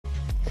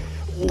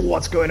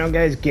What's going on,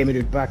 guys? Gamer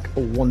Dude back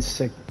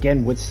once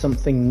again with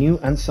something new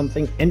and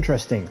something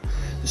interesting.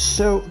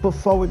 So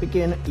before we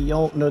begin,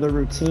 y'all know the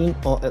routine,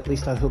 or at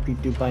least I hope you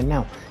do by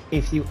now.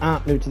 If you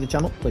are new to the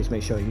channel, please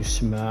make sure you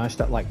smash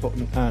that like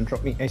button and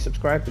drop me a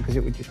subscribe, because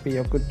it would just be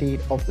your good deed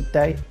of the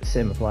day.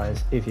 Same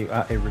applies if you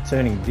are a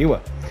returning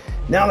viewer.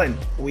 Now then,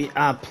 we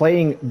are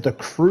playing the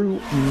Crew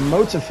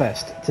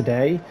MotorFest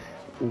today,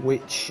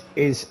 which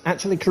is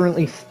actually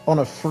currently on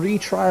a free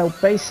trial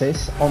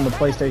basis on the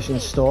PlayStation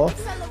Store.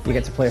 You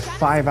get to play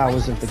 5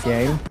 hours of the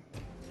game,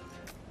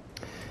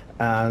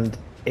 and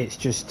it's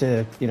just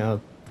to, you know,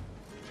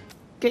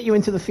 get you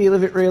into the feel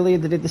of it, really.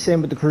 They did the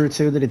same with the Crew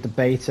 2, they did the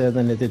beta,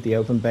 then they did the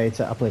open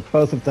beta. I played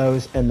both of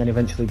those and then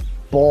eventually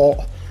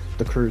bought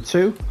the Crew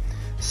 2.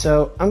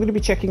 So I'm going to be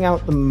checking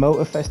out the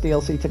MotorFest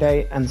DLC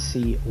today and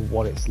see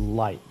what it's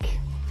like.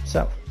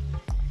 So,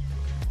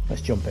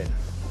 let's jump in.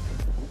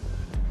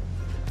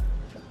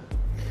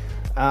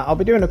 I'll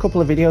be doing a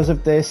couple of videos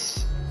of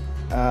this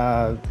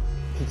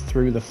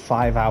through the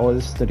 5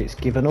 hours that it's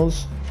given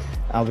us.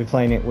 I'll be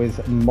playing it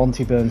with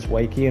Monty Burns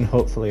Wakey and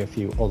hopefully a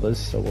few others,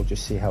 so we'll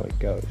just see how it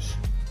goes.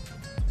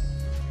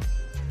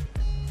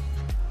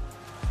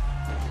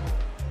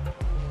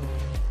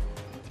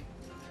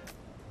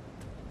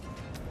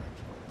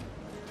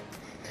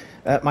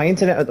 My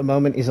internet at the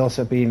moment is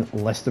also being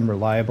less than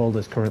reliable.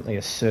 There's currently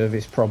a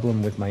service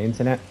problem with my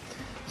internet,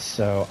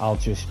 so I'll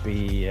just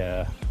be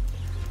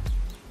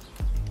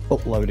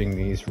uploading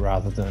these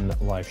rather than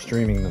live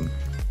streaming them.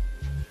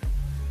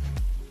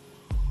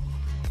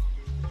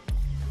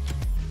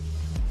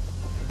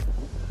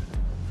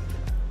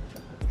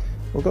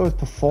 We'll go with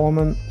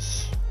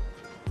performance.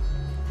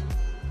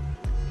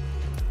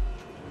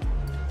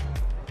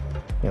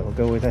 Yeah, we'll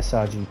go with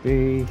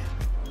sRGB.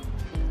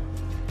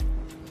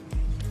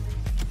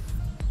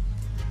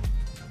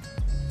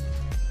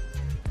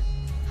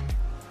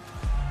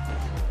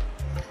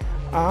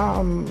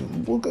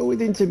 We'll go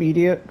with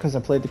intermediate because I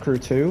played the Crew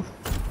 2.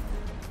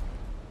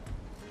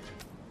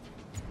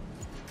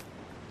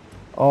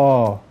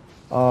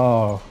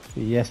 Oh,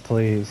 yes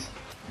please.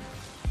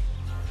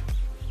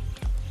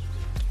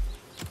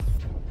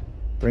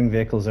 Bring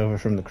vehicles over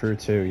from the Crew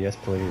 2, yes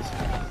please.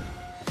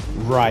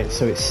 Right,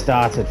 so it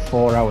started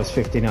 4 hours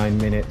 59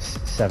 minutes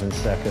 7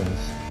 seconds.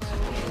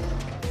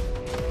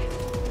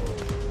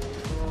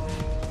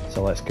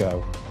 So let's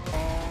go.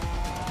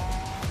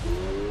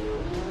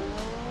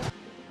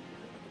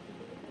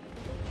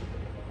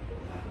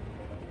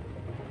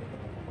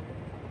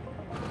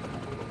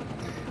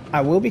 I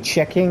will be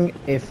checking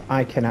if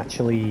I can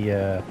actually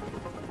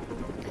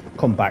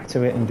come back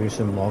to it and do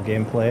some more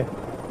gameplay.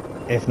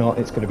 If not,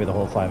 it's going to be the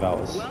whole 5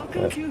 hours.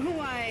 Welcome to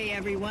Hawaii,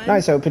 everyone.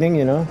 Nice opening,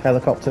 you know,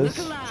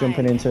 helicopters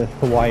jumping into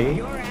Hawaii.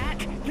 You're at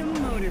the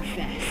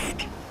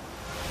MotorFest.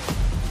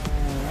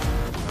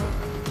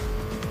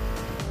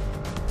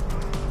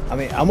 I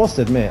mean, I must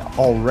admit,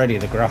 already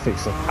the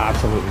graphics look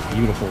absolutely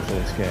beautiful for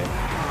this game.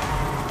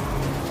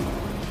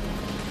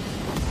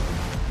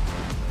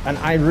 And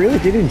I really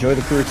did enjoy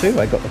the Crew 2.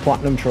 I got the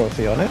Platinum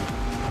Trophy on it.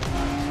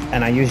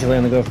 And I usually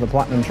only go for the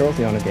Platinum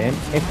Trophy on a game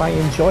if I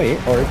enjoy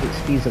it or if it's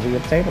feasibly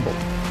obtainable.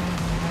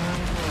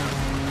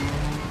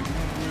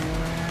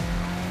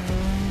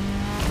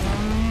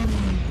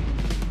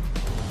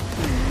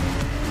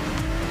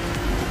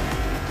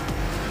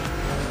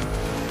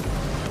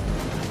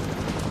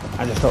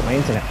 I just hope my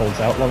internet holds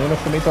out long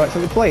enough for me to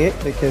actually play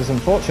it, because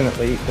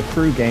unfortunately the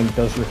Crew game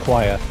does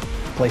require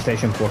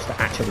PlayStation Plus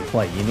to actually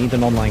play. You need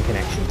an online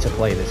connection to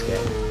play this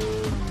game.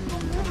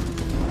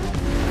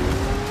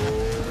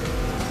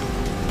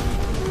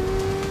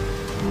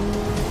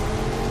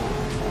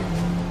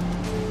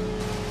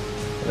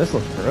 This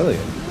looks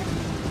brilliant.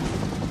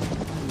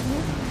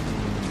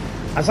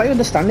 As I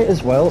understand it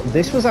as well,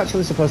 this was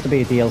actually supposed to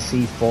be a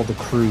DLC for the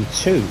Crew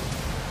 2,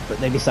 but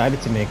they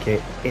decided to make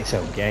it its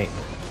own game.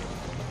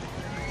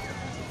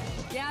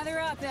 Gather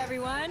up,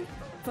 everyone.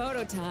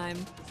 Photo time.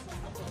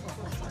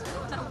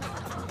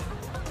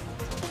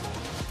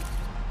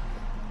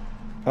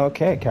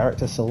 Okay,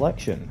 character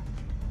selection.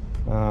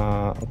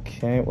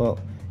 Okay, well,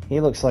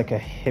 he looks like a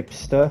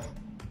hipster.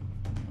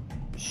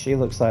 She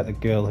looks like the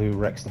girl who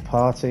wrecks the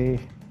party.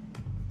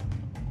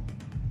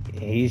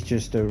 He's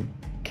just a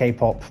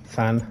K-pop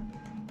fan.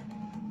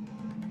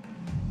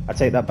 I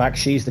take that back,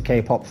 she's the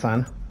K-pop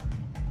fan.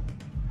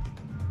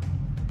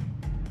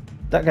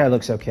 That guy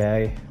looks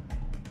okay.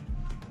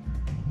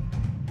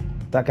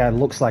 That guy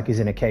looks like he's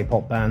in a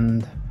K-pop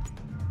band.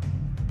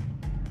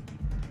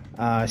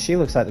 She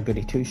looks like the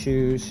Goody Two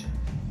Shoes.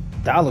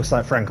 That looks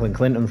like Franklin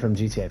Clinton from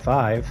GTA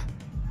 5.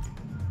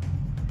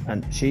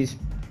 And she's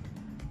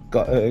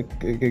got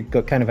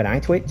kind of an eye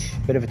twitch,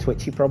 bit of a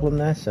twitchy problem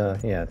there. So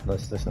yeah,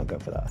 let's not go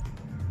for that.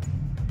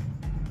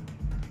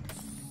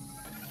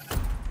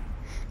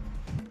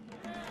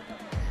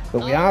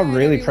 But we are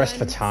really pressed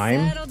for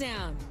time,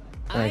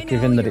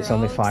 given that it's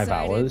only 5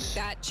 hours.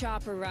 That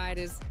chopper ride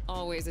is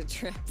always a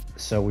trip.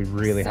 So we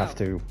really have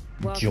to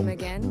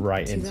jump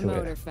right into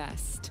it.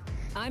 MotorFest.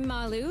 I'm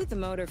Malu, the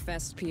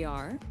MotorFest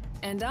PR,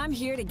 and I'm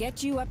here to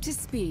get you up to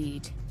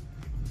speed.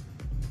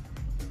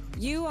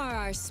 You are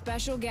our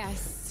special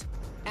guests.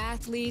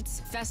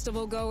 Athletes,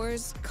 festival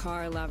goers,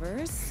 car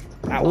lovers.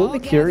 I will all be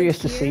curious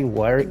to gathered see here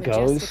where in it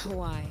majestic goes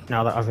Hawaii.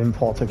 now that I've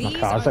imported my These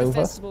cars are the over.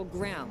 festival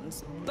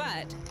grounds,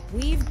 but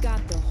we've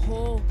got the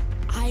whole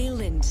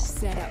island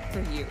set up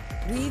for you.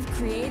 We've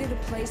created a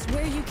place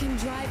where you can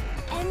drive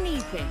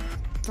anything,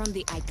 from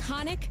the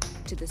iconic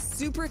to the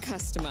super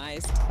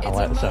customized. I It's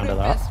like a the sound of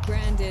that. MotorFest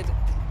branded,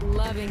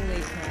 lovingly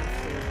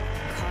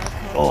crafted car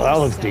culture Oh, that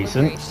looks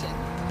decent. celebration.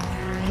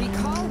 We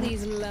call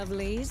these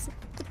lovelies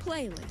the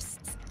playlists.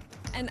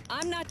 And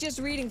I'm not just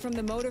reading from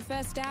the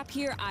MotorFest app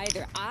here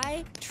either.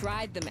 I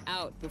tried them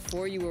out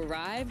before you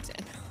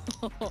arrived.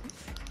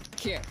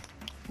 Here,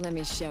 let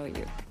me show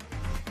you.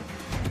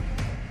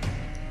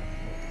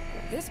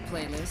 This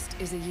playlist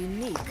is a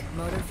unique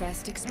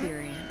MotorFest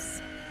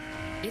experience.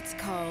 It's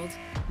called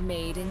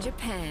Made in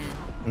Japan.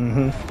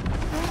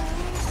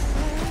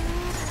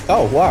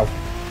 Oh, wow.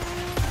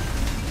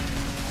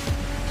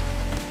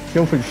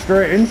 Jumping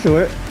straight into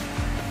it.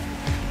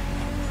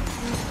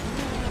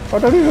 I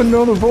don't even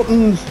know the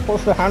buttons.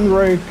 What's the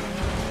handbrake?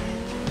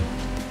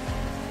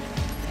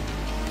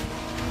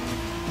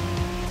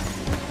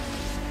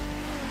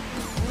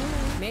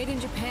 Made in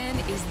Japan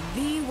is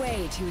the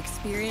way to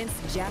experience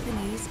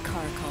Japanese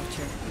car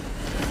culture.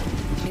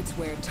 It's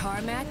where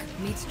tarmac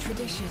meets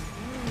tradition.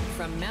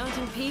 From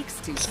mountain peaks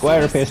to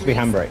Square city appears to be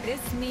streets, handbrake.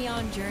 This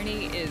neon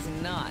journey is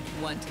not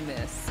one to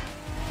miss.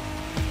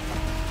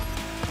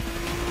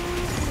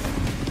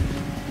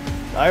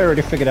 I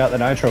already figured out the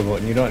nitro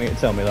button. You don't need to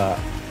tell me that.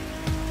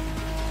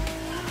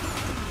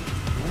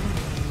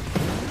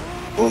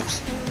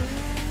 Oops.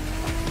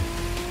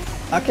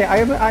 Okay,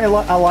 I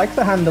like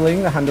the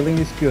handling. The handling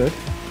is good.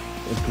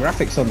 The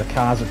graphics on the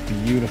cars are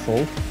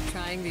beautiful.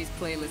 Trying these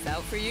playlists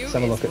out for you Let's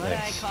have a is look at what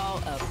this. I call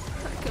a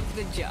perk of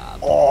the job.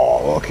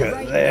 Oh, look at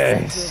Right in the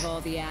center this. of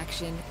all the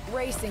action,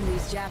 racing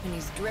these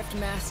Japanese drift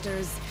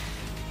masters.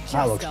 That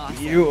Just looks awesome.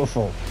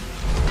 beautiful.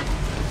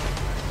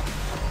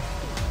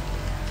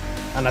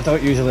 And I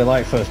don't usually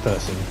like first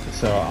person,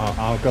 so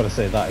I've got to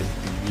say that is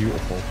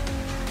beautiful.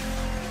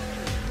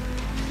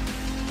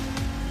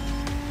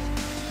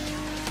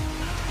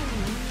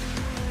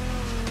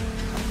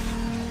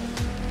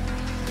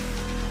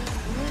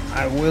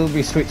 I will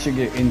be switching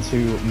it into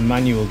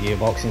manual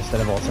gearbox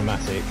instead of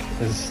automatic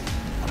as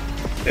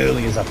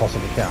early as I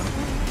possibly can.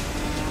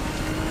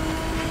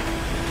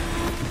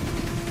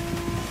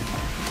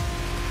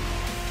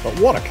 But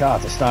what a car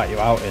to start you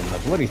out in, the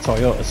bloody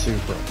Toyota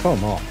Supra,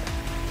 come on.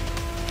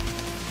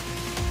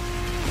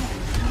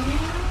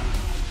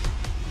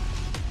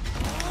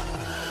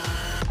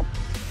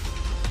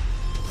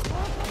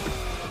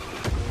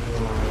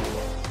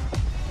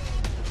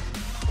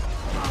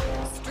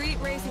 Street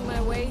racing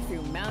my way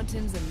through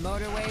mountains and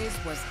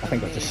motorways was I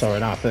think I just amazing.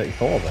 saw an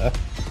R34 there.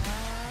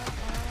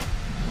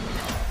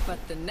 But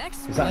the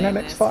next Is that an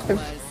playlist MX-5?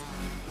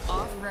 was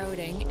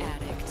Off-Roading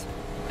Addict.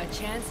 A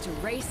chance to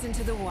race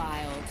into the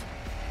wild.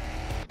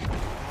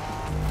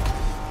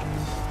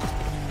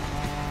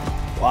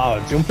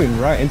 Wow, jumping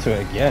right into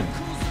it again.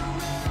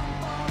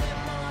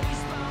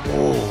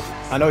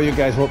 Oh, I know you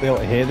guys won't be able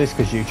to hear this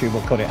because YouTube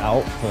will cut it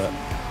out, but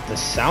the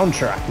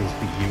soundtrack is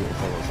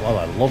beautiful as well.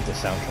 I love the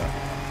soundtrack.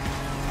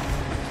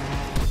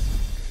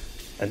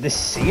 And this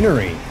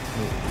scenery,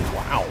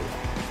 wow.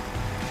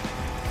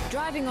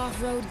 Driving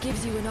off-road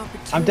gives you an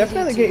opportunity. I'm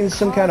definitely to getting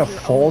some kind of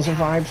carve your Forza own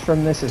path, vibes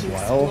from this as to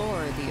well.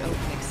 explore the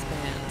open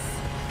expanse.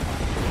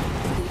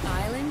 The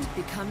island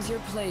becomes your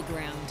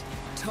playground.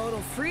 Total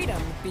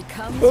freedom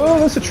becomes. Oh, your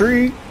that's a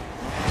freedom. tree.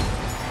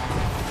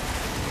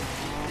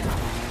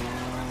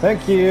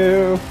 Thank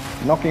you.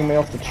 Knocking me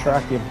off the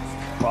track, you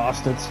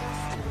bastards.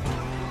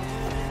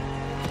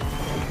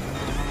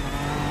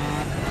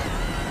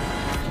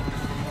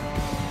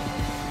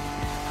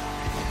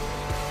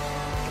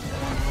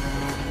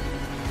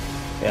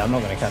 Yeah, I'm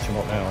not going to catch him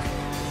up now.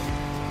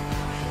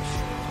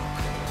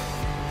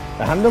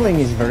 The handling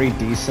is very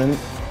decent.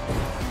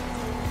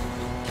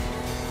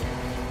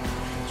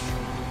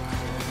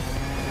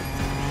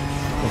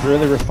 They've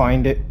really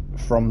refined it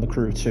from the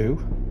Crew 2,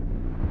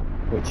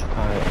 which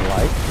I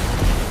like.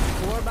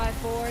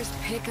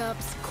 4x4s,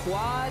 pickups,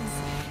 quads.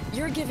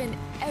 You're given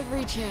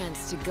every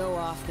chance to go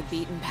off the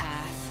beaten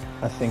path.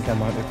 I think I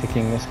might be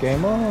picking this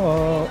game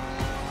up.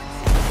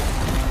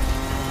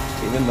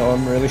 Even though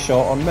I'm really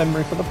short on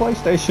memory for the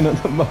PlayStation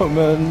at the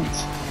moment.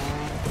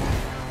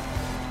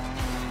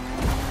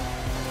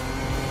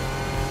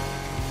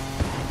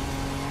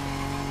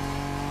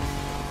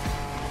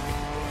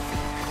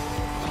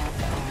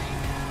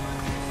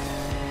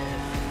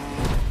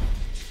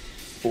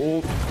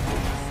 Oh.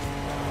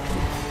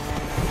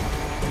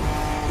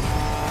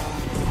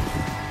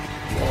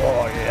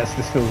 Oh yes,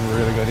 this feels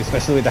really good,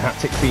 especially with the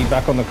haptic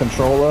feedback on the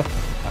controller.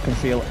 I can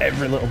feel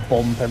every little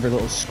bump, every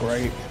little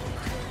scrape.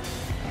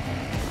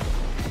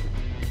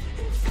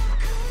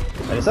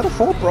 And is that a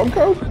Ford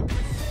Bronco?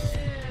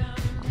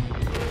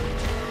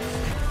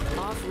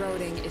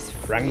 Off-roading is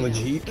Wrangler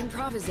freedom, Jeep.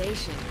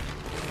 improvisation.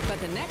 But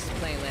the next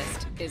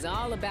playlist is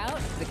all about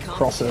the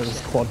Crossers,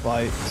 competition. quad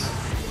bikes.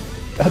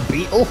 A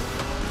Beetle?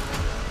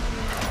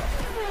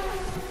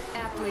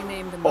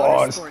 officially named the Oh,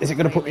 Motorsports is it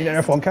going to put me in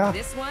an playlist. F1 car?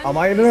 This one Am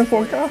I in is an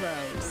for F1 car? the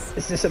pros.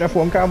 Is this an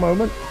F1 car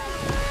moment?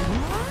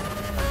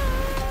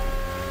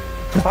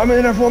 I'm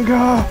in an F1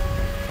 car!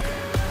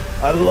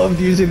 I loved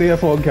using the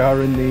F1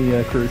 car in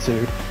the Crew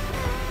 2.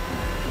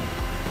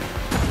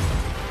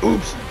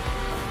 Oops!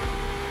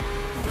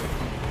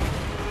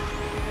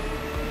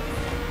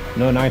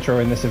 No nitro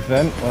in this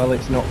event? Well,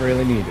 it's not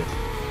really needed.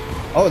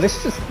 Oh,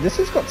 this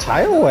has got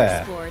tire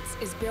wear.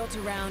 Motorsports is built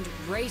around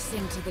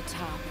racing to the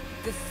top,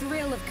 the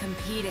thrill of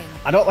competing.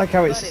 I don't like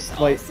how But it's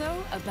like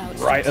also about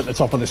right at the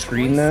top of the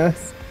screen there.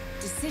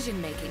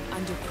 Decision making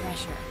under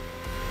pressure.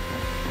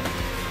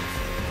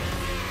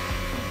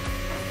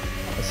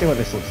 Let's see what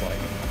this looks like.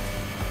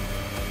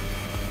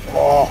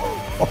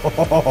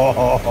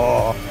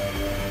 Oh!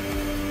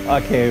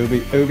 Okay,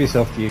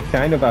 Ubisoft, you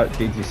kind of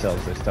outdid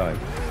yourselves this time.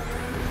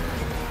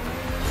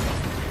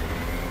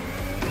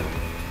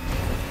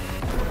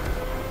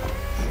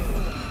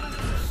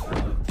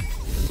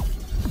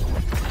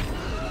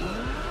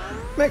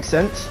 Makes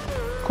sense.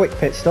 Quick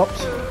pit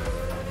stops.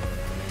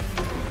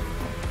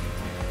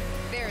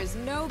 There is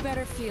no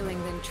better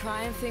feeling than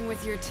triumphing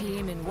with your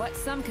team in what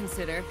some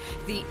consider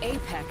the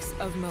apex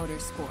of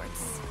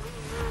motorsports.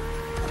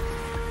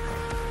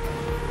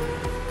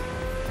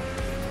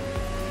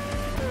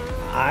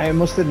 I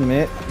must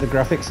admit, the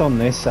graphics on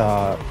this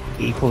are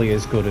equally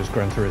as good as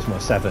Gran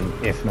Turismo 7,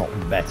 if not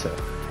better.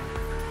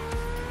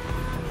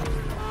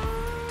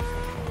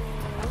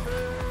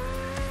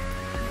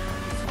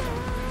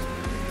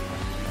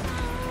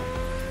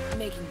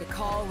 Making the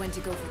call when to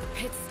go for the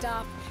pit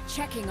stop,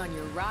 checking on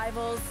your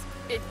rivals,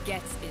 it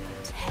gets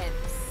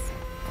intense.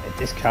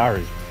 This car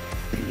is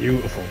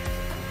beautiful.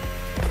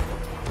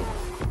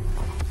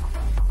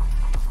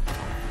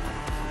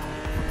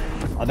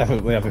 I'll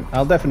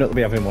definitely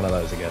be having one of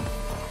those again.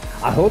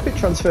 I hope it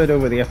transferred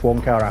over the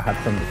F1 car I had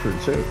from the Crew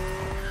 2.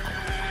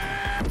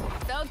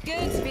 Felt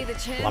good to be the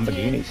champion.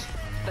 Lamborghinis.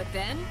 But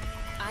then,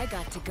 I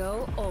got to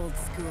go old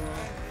school.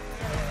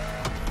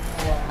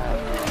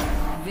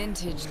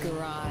 Vintage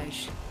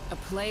Garage, a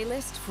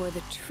playlist for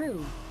the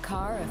true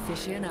car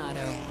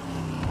aficionado.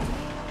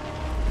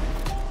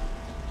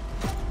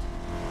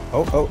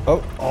 Oh,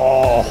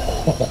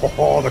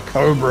 the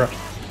Cobra.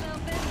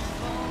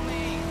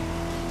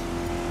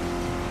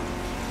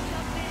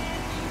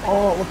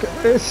 Oh, look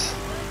at this.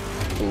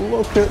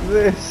 Look at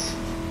this.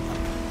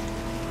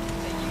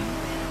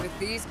 With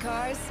these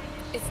cars,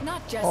 it's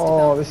not just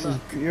Oh, about this the is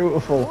look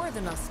beautiful. or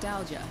the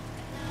nostalgia.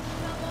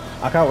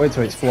 I can't wait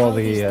to It's how explore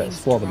these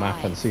things the map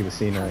and drive, see the How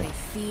scenery. they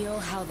feel,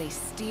 how they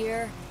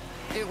steer.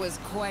 It was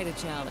quite a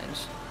challenge,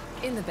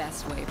 in the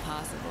best way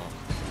possible.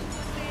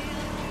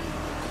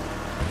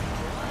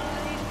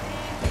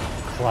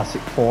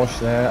 Classic Porsche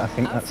there. I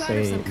think that's Outside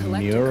of a some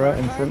collector Miura car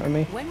in park, front of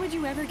me. When would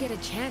you ever get a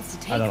chance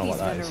to take I don't know these what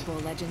that is.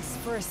 venerable legends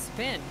for a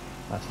spin?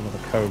 That's another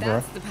Cobra.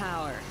 That's the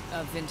power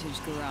of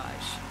Vintage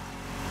Garage.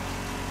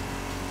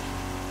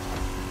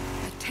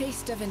 A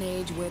taste of an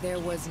age where there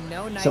was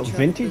no nitro So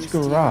Vintage to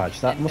boost Garage,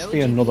 you that and must no be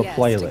another GPS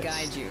playlist. to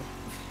guide you.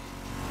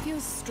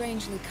 Feels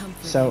strangely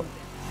comforting. So,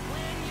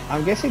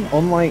 I'm guessing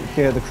unlike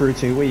the Crew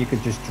 2 where you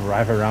could just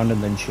drive around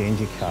and then change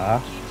your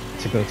car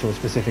to go to a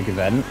specific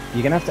event,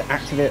 you're going to have to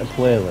activate a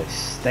playlist,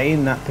 stay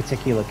in that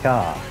particular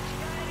car,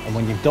 and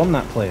when you've done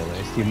that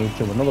playlist, you move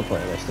to another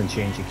playlist and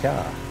change your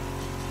car.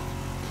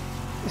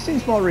 It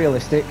seems more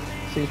realistic,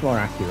 seems more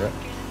accurate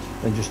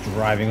than just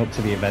driving up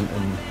to the event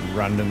and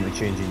randomly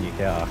changing your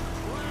car.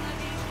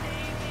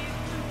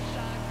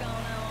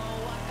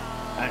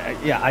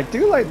 Yeah, I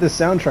do like the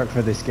soundtrack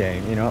for this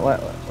game. You know,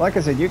 like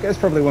I said, you guys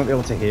probably won't be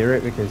able to hear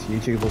it because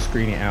YouTube will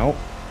screen it out,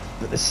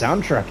 but the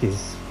soundtrack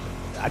is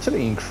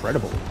actually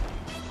incredible.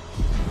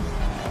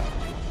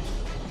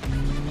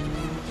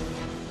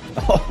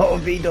 Oh,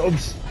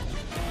 V-dubs.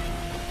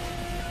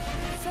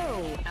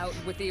 So, out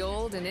with the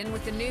old and in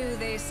with the new,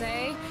 they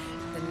say.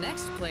 The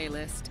next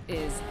playlist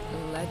is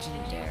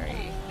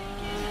legendary.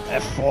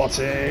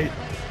 F40.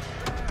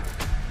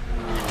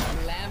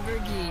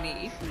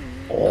 Lamborghini.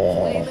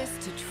 Oh. A playlist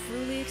to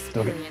truly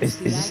experience Is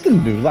this the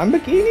new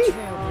Lamborghini?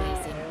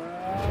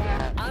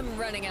 trailblazing. I'm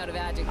running out of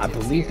adjectives. I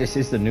believe here. this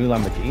is the new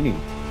Lamborghini.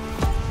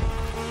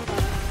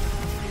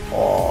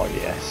 Oh,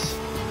 yes.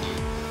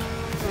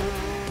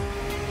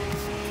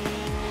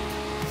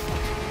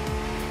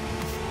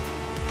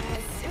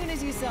 As soon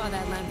as you saw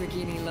that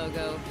Lamborghini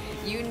logo,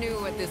 you knew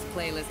what this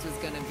playlist was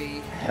gonna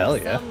be. Hell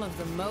yeah. Some of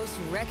the most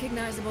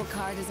recognizable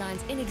car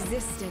designs in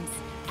existence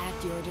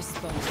at your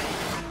disposal.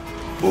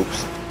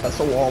 Oops, that's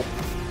a wall.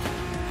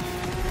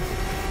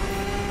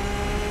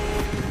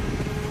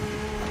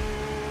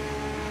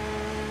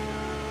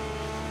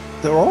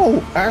 They're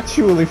all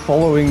actually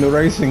following the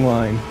racing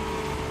line.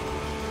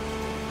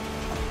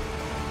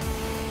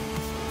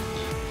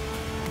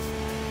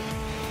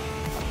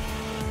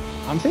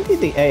 I'm thinking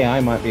the AI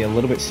might be a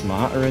little bit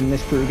smarter in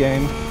this Crew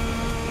game.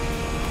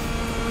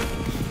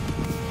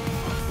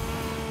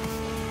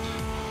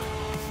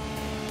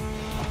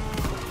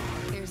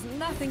 There's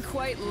nothing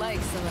quite like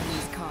some of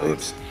these cars.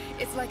 Oops.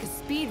 It's like a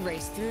speed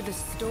race through the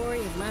story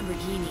of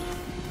Lamborghini.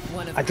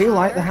 One of I do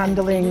like the power and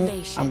handling.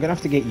 innovation. I'm gonna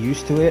have to get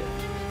used to it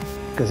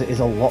because it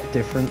is a lot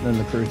different than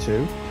the Crew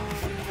 2.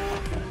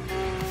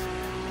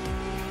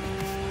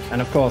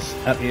 And of course,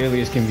 at the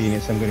earliest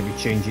convenience, I'm going to be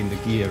changing the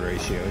gear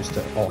ratios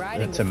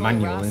to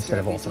manual instead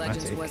of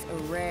automatic. Was a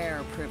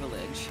rare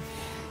privilege.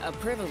 A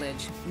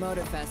privilege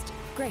MotorFest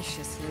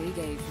graciously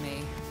gave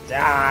me.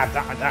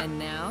 And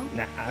now,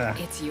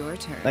 it's your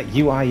turn. That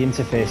UI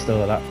interface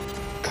though, that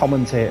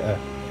commentator.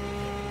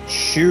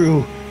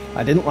 Shoo!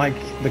 I didn't like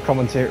the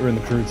commentator in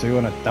the Crew 2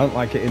 and I don't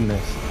like it in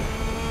this.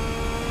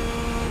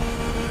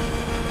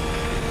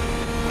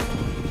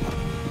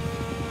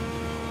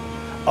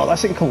 Oh,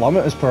 that's in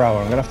kilometers per hour.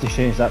 I'm gonna have to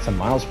change that to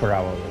miles per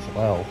hour as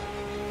well.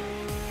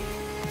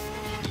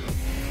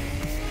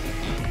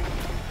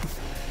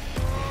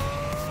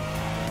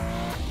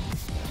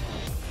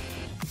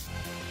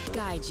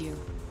 Guide you.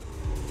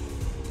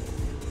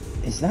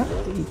 Is that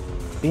the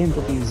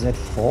BMW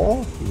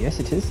Z4? Yes,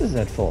 it is the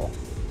Z4.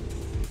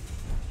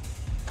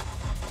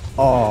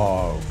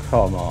 Oh,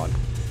 come on.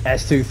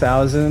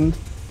 S2000?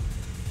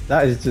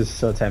 That is just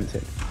so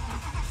tempting.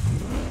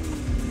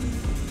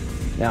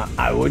 Now,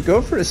 I would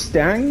go for a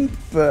Stang,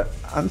 but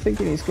I'm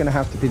thinking it's going to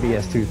have to be the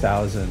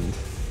S2000.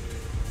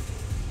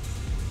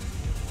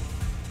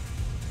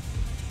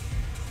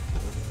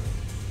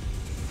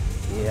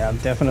 Yeah, I'm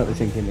definitely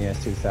thinking the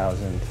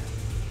S2000.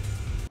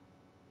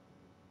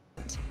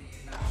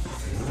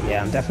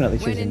 Yeah, I'm definitely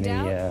choosing the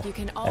S2000. You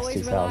can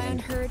always rely on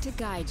her to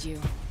guide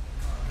you.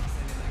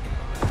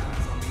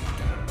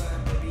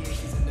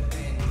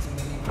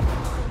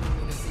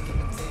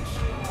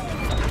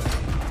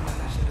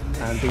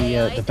 And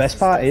the best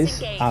part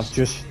is, I've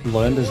just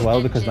learned as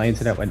well, because my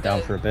internet went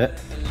down for a bit,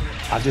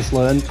 I've just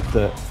learned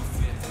that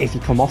if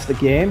you come off the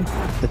game,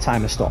 the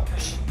timer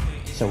stops.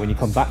 So when you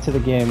come back to the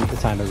game, the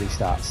timer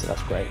restarts, so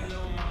that's great.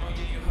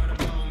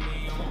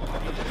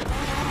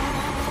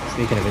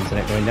 Speaking of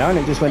internet going down,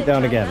 it just went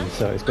down again,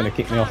 so it's going to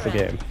kick me off the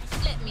game.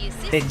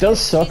 It does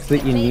suck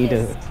that you need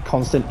a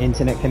constant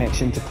internet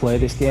connection to play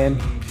this game.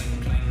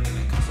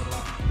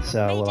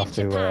 So we'll have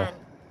to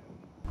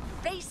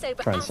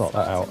try and sort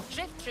that out.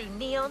 Through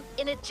neon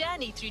in a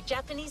journey through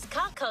Japanese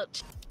car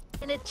culture.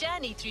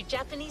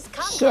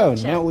 So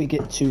now we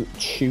get to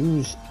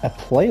choose a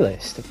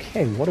playlist.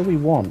 Okay, what do we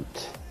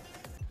want?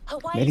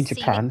 Made in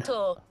Japan,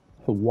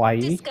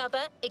 Hawaii.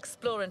 Discover,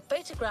 explore and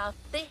photograph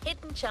the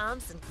hidden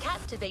charms and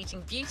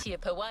captivating beauty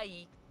of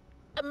Hawaii.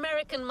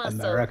 American muscle.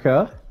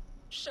 America.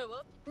 Show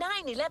up.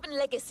 9/11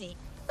 legacy.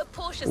 A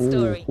Porsche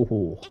story.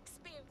 Experience.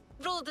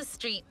 Rule the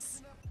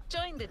streets.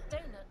 Join the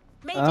donut.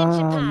 Made in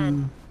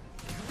Japan.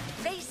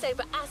 Race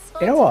over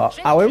asphalt. You know what?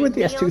 I went with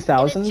the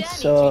S2000,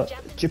 so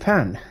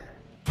Japan.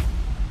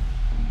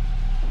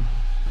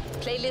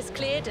 Playlist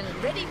cleared and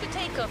ready for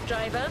takeoff,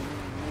 driver.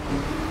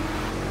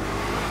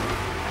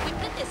 We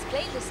put this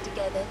playlist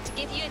together to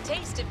give you a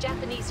taste of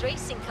Japanese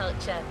racing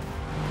culture.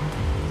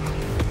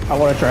 I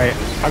want to try it.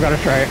 I gotta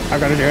try it. I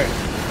gotta do it.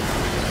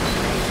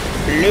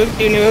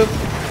 Loop-de-loop.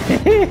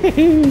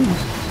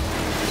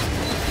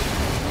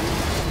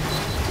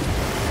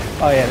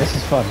 Oh yeah, this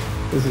is fun.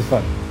 This is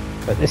fun.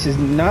 But this is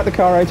not the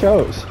car I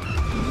chose.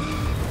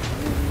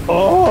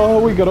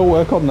 Oh, we gotta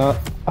work on that.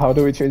 How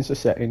do we change the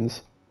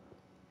settings?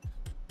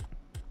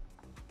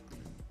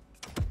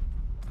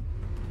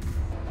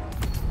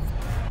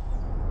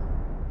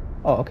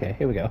 Oh, okay,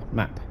 here we go.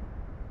 Map.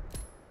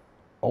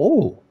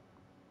 Oh.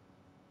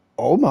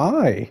 Oh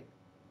my.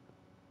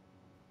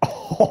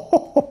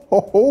 Oh,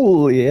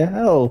 holy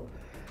hell.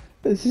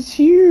 This is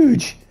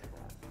huge.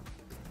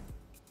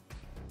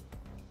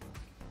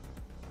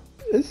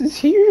 This is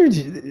huge.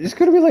 It's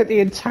going to be like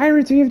the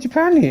entirety of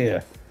Japan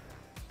here.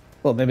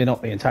 Well, maybe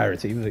not the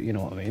entirety, but you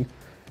know what I mean.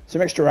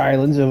 Some extra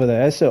islands over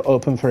there, so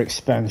open for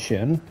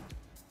expansion.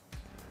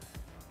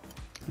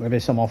 Maybe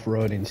some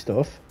off-roading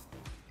stuff.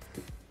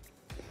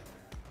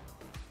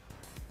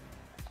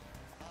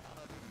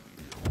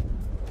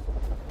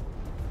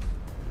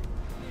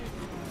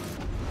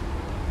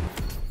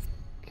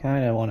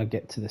 Kind of want to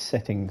get to the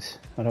settings.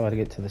 How do I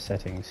get to the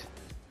settings?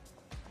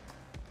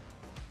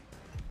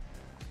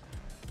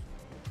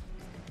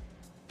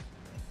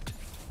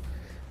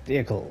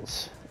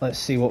 Vehicles. Let's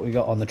see what we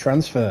got on the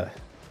transfer.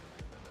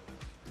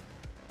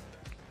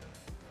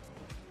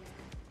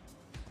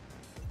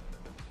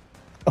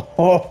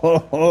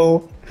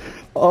 Oh,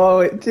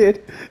 it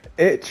did.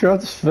 It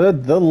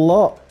transferred the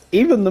lot.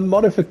 Even the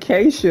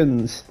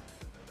modifications.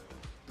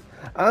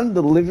 And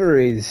the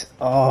liveries.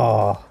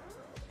 Oh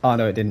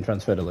no, it didn't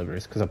transfer the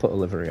liveries because I put a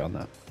livery on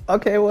that.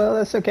 Okay, well,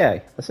 that's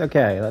okay. That's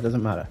okay. That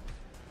doesn't matter.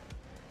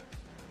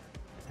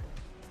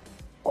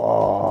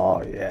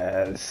 Oh,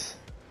 yes.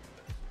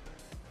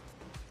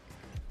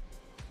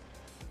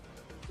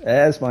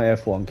 There's my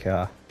F1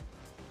 car.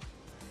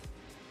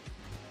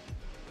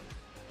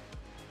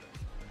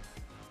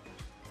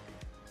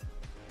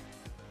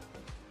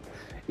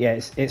 Yeah,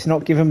 it's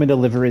not giving me the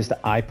liveries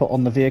that I put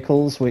on the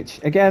vehicles, which,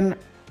 again,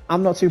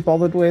 I'm not too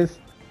bothered with.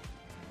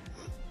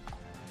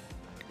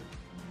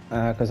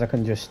 Because I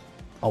can just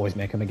Always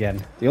make them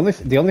again. The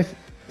only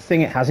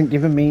thing it hasn't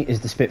given me is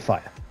the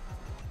Spitfire.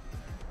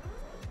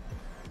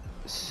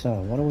 So,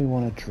 what do we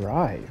want to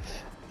drive?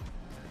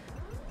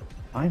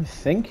 I'm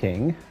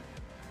thinking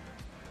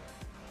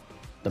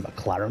the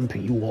McLaren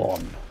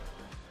P1.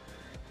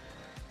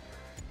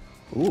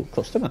 Ooh,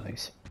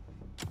 customize.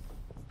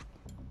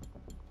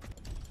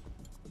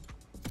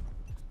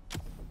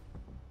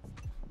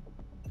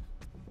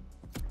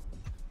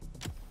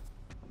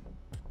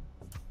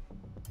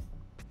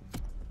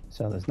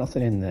 So there's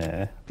nothing in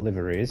there.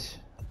 Liveries.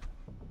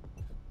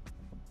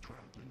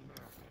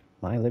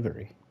 My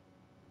livery.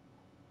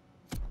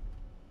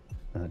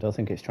 I don't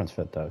think it's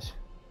transferred those.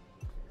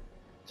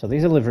 So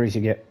these are liveries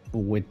you get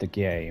with the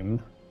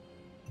game.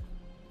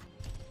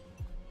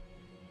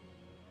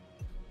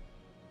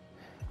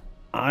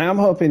 I am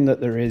hoping that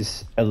there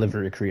is a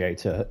livery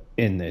creator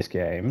in this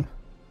game.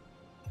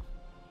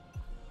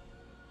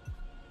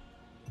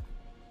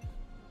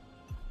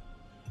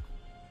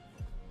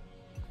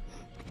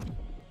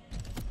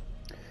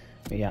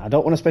 But yeah, I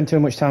don't want to spend too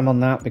much time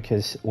on that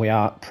because we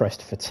are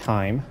pressed for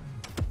time.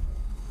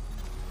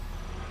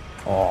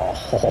 Oh,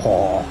 ho, ho,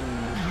 ho.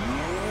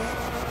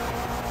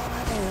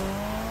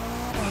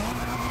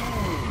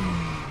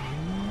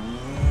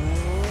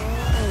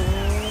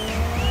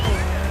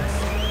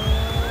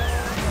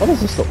 What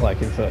does this look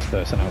like in first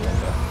person, I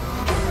wonder?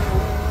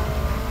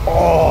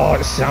 Oh,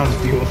 it sounds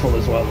beautiful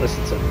as well.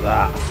 Listen to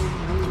that.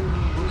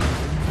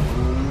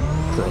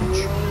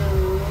 Crunch.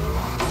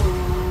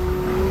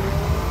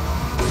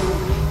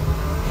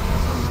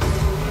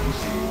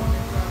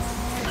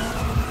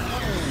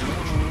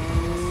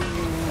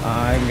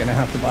 I'm gonna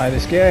have to buy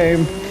this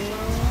game.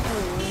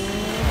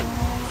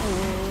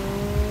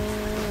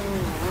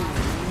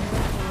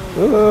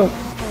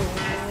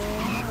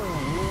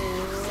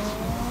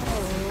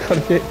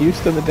 Gotta get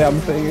used to the damn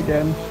thing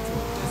again.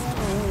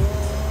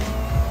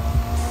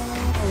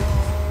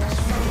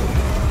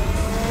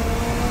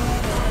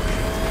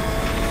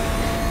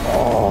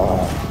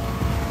 Oh,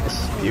 this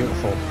is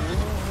beautiful.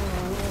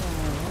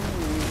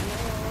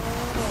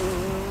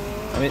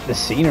 I mean, the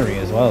scenery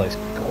as well is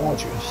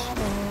gorgeous.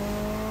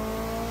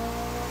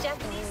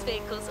 Japanese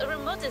vehicles are a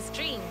modest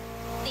dream.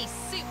 These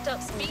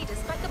souped-up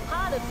speeders pack a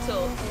pile of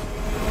torque.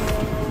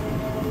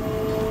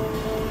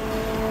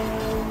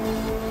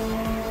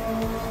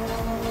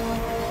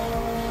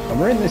 And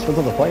we're in this with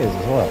other players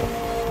as well.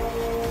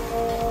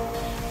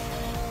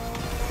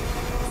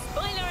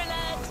 Spoiler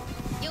alert!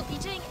 You'll be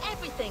doing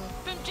everything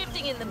from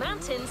drifting in the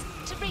mountains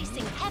to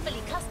racing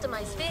heavily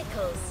customized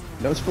vehicles.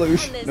 No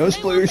sploosh, And there's no no one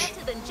sploosh.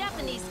 better than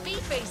Japanese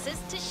speed racers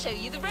to show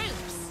you the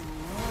ropes.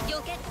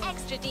 You'll get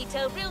extra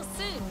detail real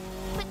soon.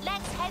 But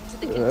let's head to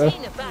the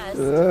container first.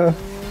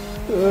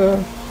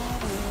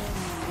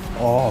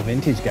 Oh,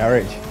 vintage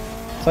garage.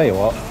 Tell you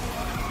what.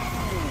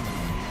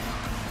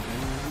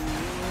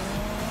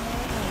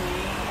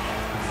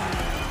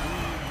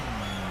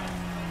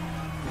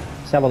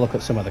 Let's have a look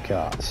at some of the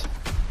cars.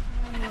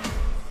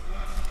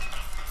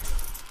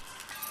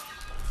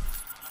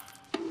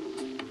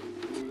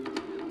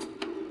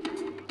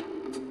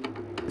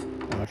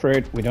 I'm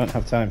afraid we don't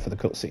have time for the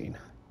cutscene.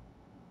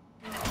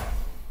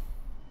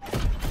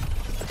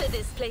 For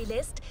this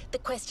playlist, the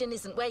question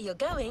isn't where you're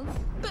going,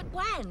 but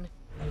when.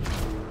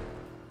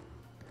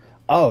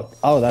 Oh,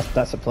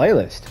 that's a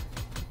playlist.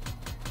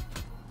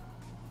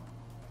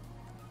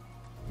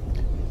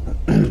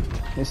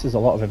 This is a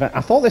lot of event. I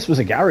thought this was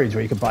a garage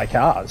where you could buy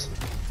cars.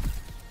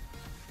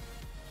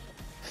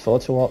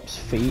 Photo ops,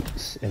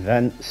 feats,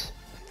 events,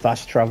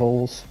 fast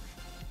travels.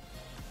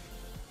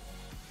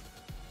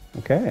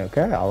 Okay,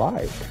 I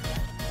like.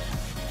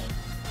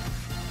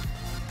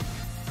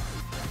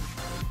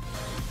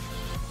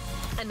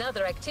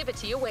 Another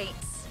activity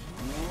awaits.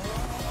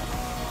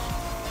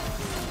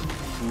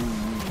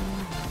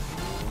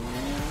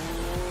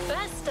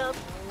 First up,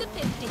 the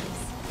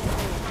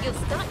 50s. You'll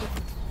start your...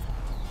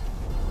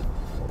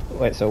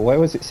 Wait, so where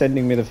was it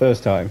sending me the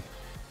first time?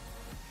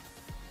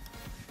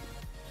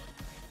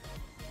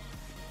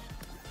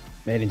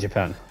 Made in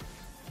Japan.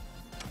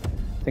 I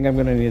think I'm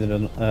going to need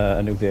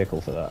a new vehicle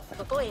for that.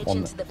 A voyage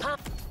into the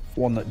past.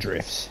 One that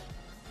drifts.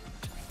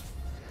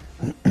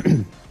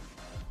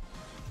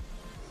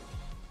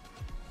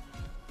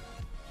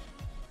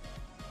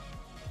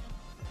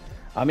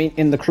 I mean,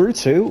 in the Crew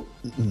 2,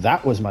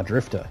 that was my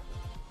drifter.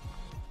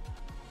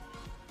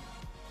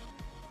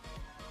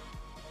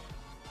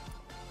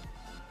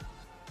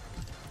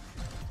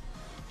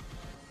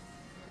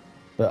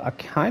 But I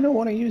kind of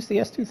want to use the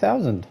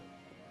S2000.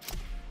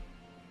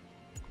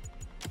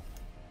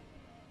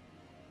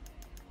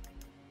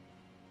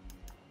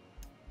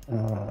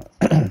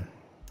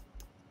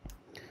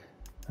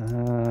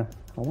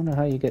 I wonder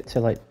how you get to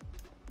like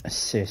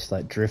assist,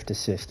 like drift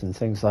assist and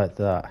things like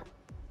that.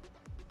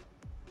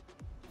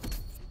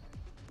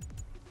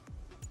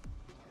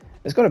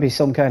 There's got to be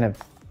some kind of...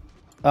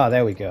 Oh,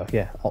 there we go.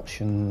 Yeah,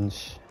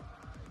 options.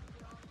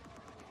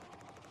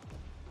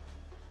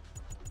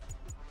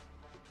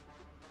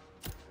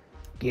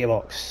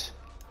 Gearbox.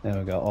 There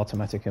we go.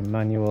 Automatic and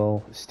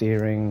manual.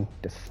 Steering.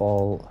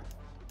 Default.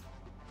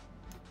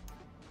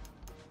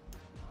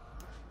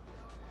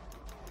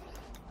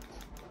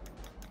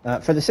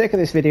 For the sake of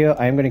this video,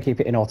 I am going to keep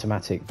it in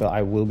automatic, but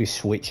I will be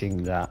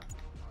switching that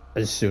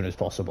as soon as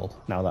possible,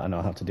 now that I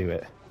know how to do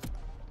it.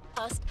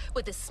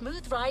 With a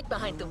smooth ride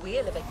behind the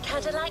wheel of a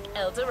Cadillac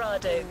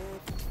Eldorado.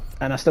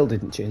 And I still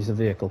didn't change the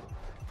vehicle.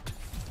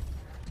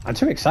 I'm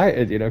too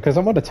excited, you know, because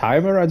I'm on a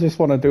timer. I just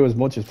want to do as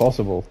much as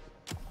possible.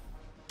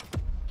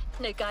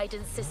 No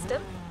guidance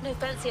system, no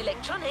fancy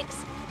electronics,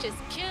 just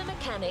pure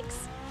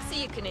mechanics. So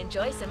you can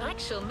enjoy some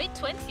actual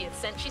mid-20th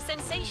century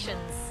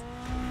sensations.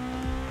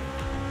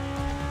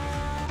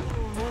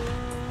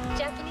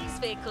 Japanese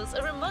vehicles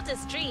are a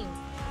modest dream.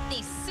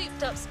 These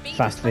souped-up speeds.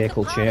 Fast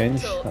vehicle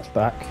change, that's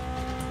back.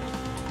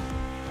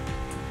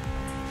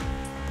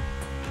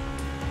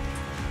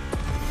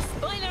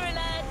 Spoiler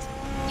alert!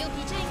 You'll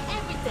be doing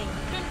everything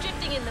from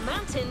drifting in the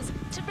mountains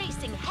to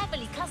racing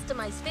heavily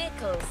customized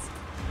vehicles.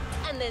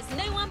 And there's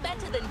no one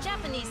better than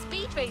Japanese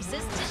speed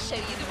racers to show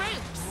you the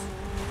ropes.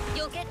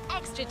 You'll get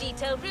extra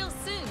detail real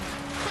soon,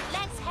 but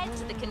let's head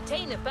to the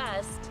container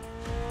first.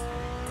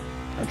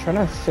 I'm trying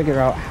to figure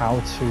out how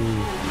to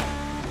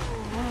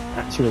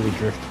actually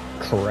drift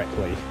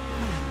correctly.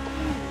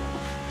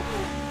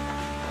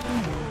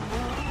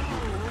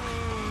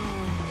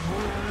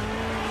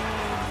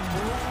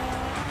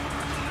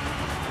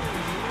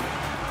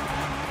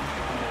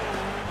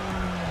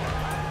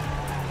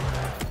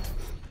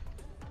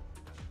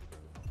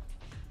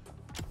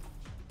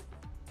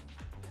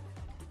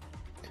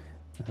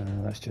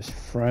 That's just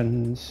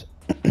friends.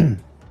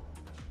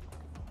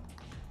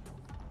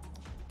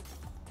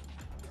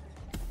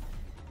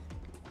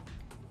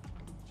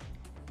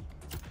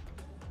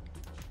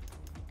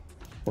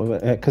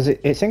 Because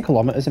it's in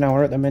kilometers an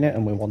hour at the minute,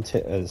 and we want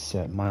it as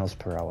miles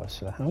per hour.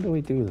 So how do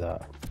we do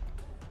that?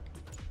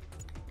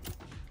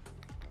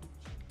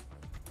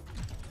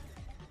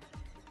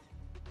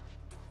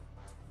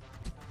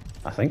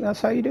 I think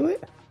that's how you do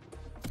it.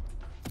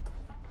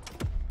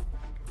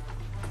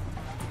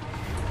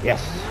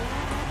 Yes.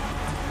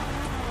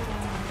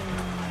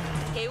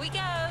 Here we go.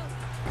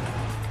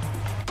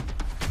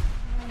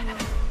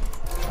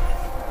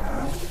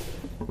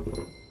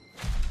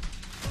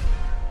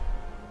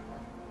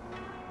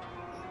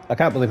 I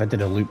can't believe I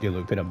did a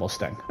loop-de-loop in a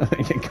Mustang. I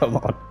mean, come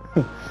on.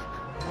 But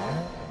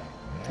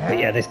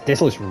yeah,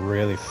 this looks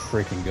really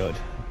freaking good.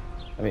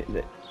 I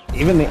mean,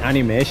 even the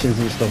animations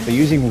and stuff, they're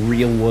using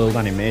real-world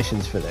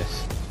animations for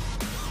this.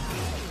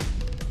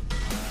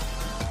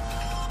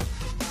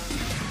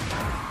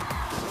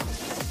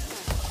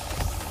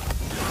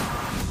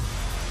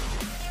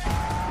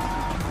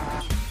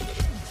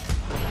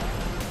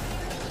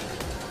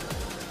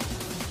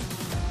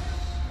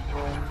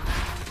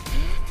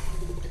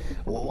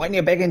 When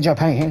you're big in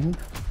Japan.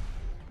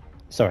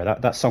 Sorry,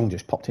 that song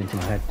just popped into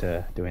my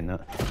head doing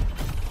that.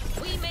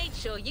 We made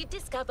sure you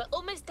discover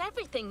almost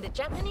everything the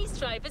Japanese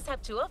drivers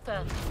have to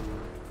offer.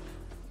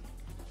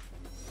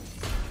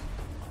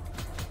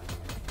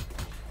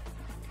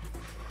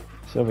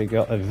 So we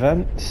got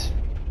events,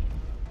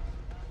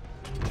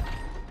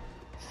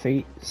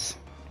 feats,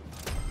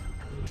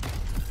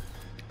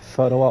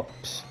 photo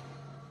ops,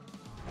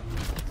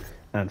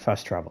 and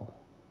fast travel.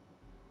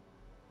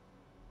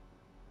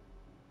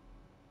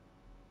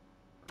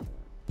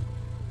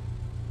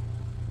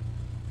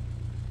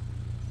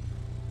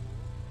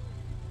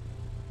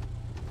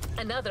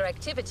 Another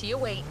activity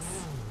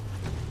awaits.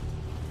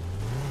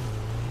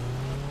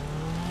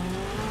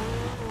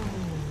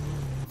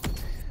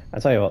 I'll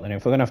tell you what then,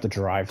 if we're going to have to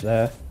drive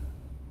there,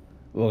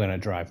 we're going to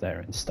drive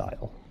there in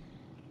style.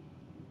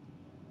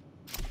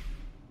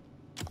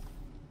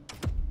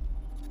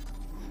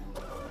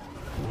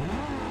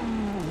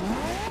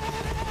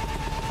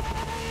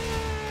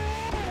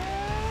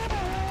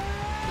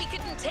 We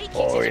couldn't take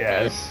you Oh, to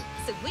Japan, yes.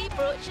 so we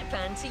brought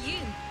Japan to you.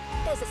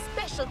 There's a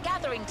special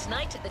gathering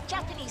tonight at the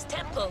Japanese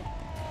temple.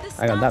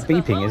 Hang on, that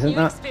beeping, isn't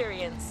that?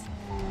 Experience.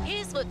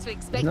 Here's what to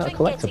expect Isn't that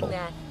when a getting collectible?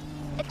 there.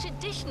 A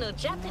traditional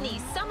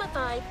Japanese summer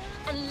vibe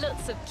and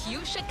lots of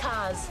kyusha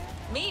cars,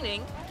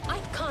 meaning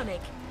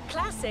iconic,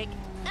 classic,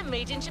 and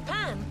made in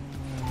Japan.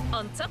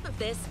 On top of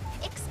this,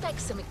 expect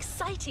some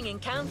exciting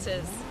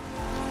encounters.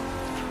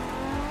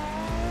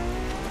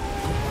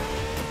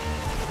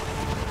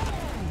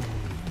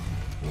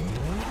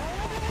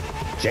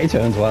 Jay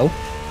turns well.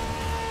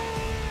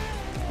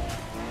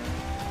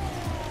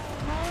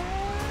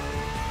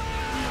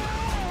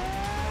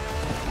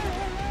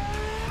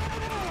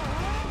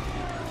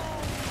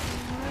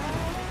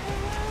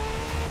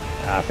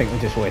 I think we're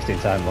just wasting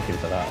time looking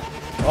for that.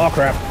 Oh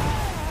crap!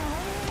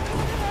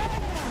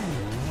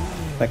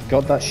 Thank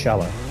God that's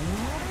shallow.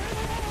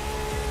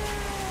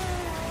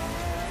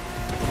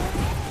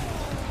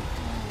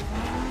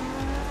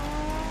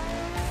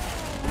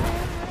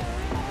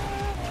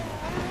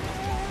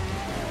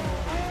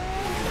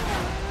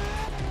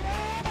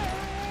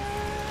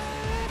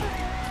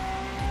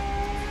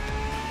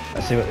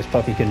 Let's see what this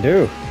puppy can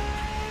do.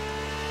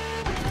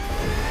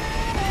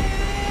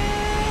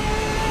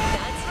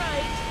 That's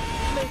right.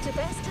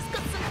 MotorFest has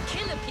got some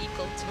killer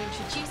people to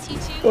introduce you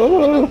to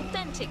Oh. an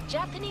authentic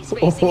Japanese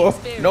racing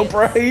experience. No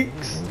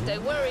brakes!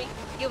 Don't worry,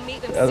 you'll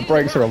meet them Yeah, the soon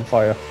brakes are on enough.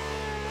 fire.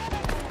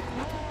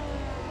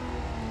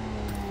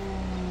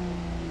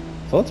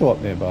 photo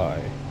op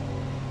nearby.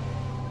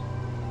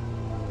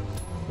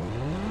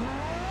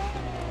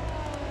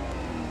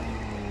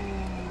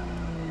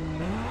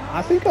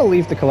 I think I'll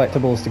leave the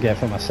collectibles to get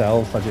for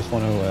myself. I just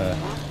want to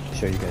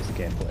show you guys the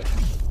gameplay.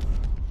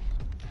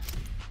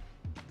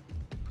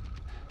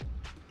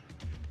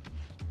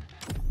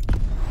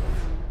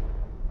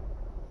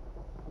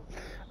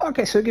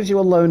 Okay, so it gives you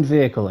a loaned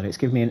vehicle and it's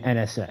giving me an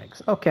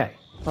NSX. Okay,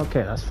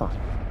 that's fine.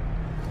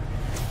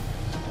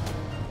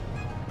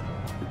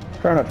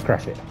 Try not to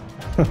crash it.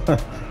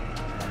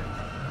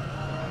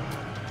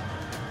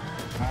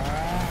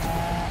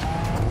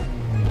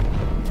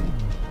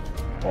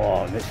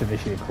 Oh,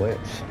 Mitsubishi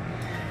Eclipse.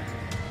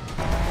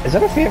 Is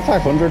that a Fiat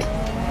 500?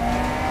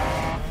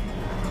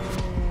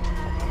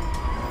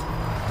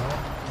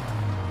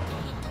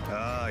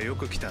 Ah, よ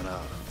く来た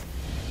な。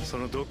そ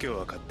の度胸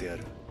は買ってや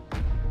る。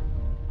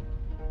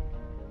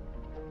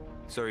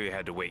So you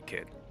had to wait,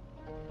 kid.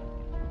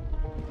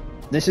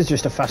 This is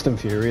just a Fast and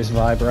Furious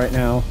vibe right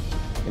now.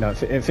 You know,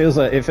 it feels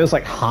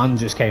like Han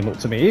just came up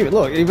to me.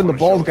 Look, even the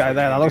bald guy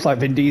there, that looks like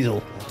Vin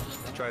Diesel.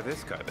 Try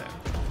this guy then.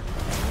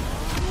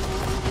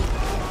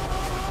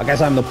 I guess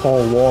I'm the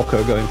Paul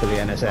Walker going for the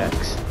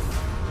NSX.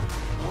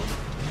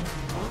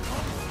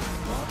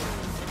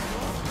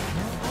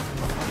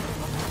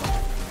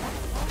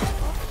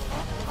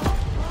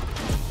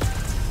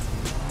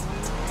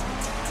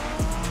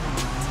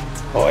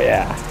 Oh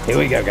yeah, here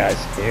we go guys,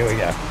 here we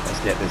go. Let's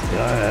get this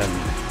done.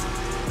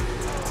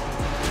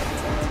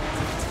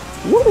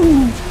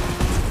 Woo!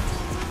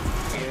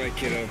 Alright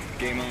kiddo,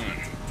 game on.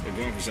 We're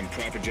going for some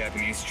proper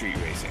Japanese street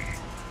racing.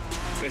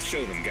 Let's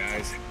show them,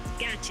 guys.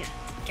 Gotcha.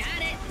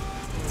 Got it.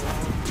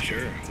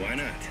 Sure, why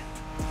not?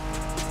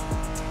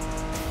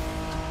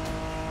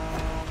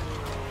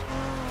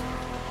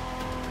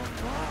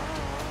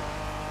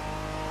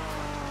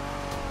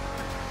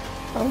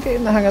 I'm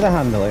getting the hang of the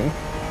handling.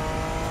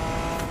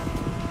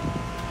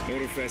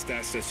 MotorFest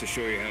asked us to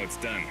show you how it's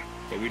done,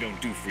 but we don't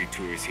do free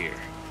tours here.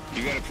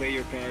 You gotta play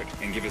your part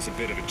and give us a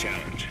bit of a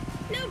challenge.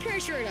 No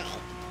pressure at all.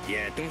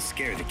 Yeah, don't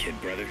scare the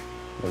kid, brother.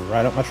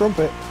 Right up my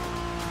trumpet.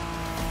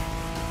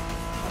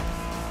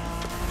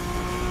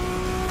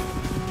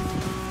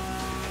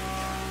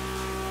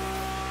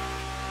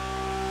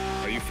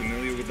 Are you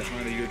familiar with the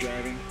Honda you're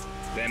driving?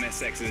 The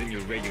MSX isn't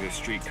your regular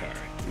street car.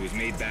 It was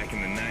made back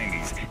in the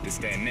 90s to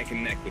stand neck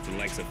and neck with the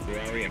likes of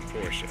Ferrari and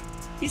Porsche.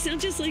 You sound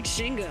just like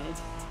Shingo.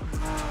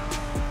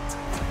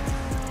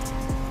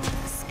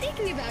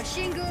 Speaking about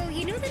Shingo,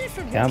 you know that if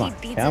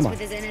Faruqi beats us with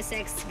his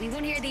NSX, we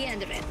won't hear the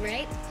end of it,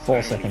 right?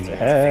 4 seconds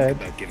ahead.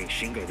 Think about giving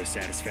Shingo the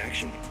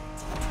satisfaction.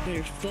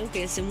 Better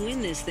focus and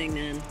win this thing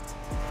then.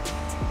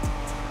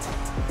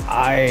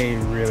 I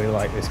really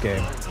like this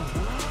game.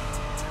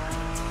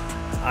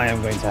 I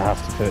am going to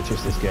have to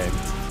purchase this game.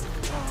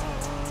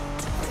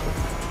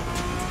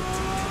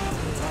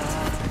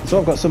 So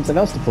I've got something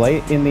else to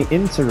play in the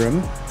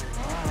interim.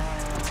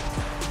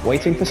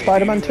 Waiting for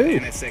Spider-Man 2.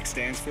 NSX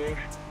stands for?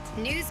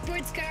 New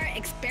sports car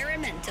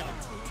experimental.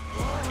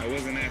 I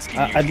wasn't asking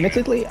you.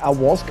 Admittedly, I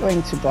was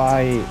going to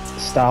buy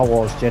Star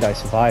Wars Jedi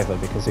Survivor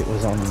because it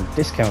was on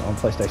discount on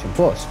PlayStation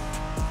Plus.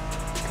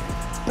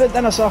 But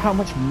then I saw how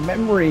much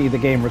memory the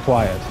game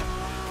required.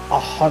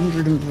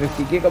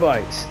 150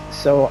 gigabytes.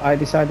 So I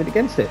decided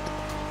against it.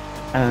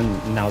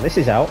 And now this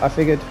is out, I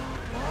figured,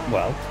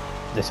 well,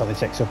 this only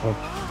takes up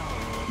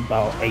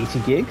about 80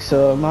 gigs,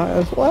 so I might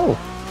as well.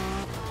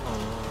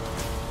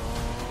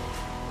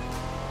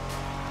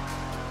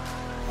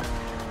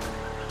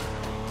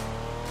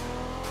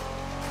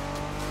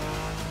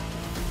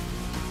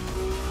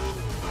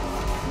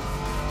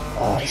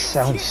 Oh, it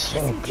sounds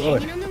so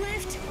good. On the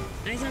left?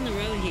 Eyes on the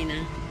road,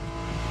 Hina.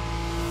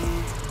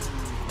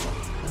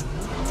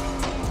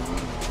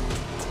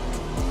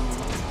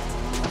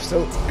 I've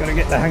still got to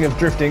get the hang of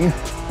drifting.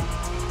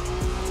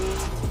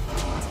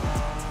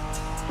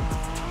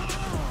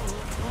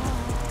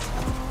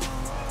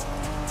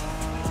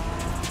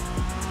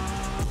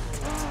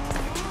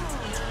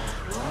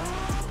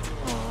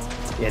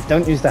 Yeah,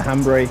 don't use the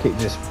handbrake, it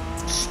just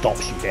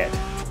stops you dead.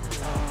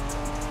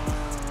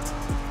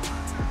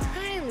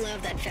 I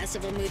love that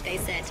festival mood they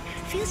set.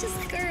 Feels just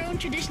like our own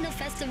traditional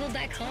festival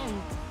back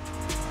home.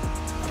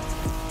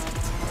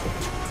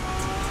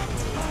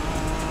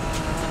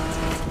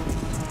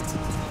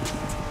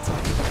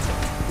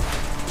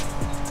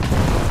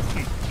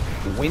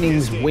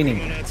 Winning's winning.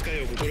 車の扱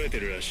いを心得て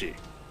るらしい。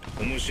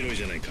面白い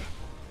じゃないか。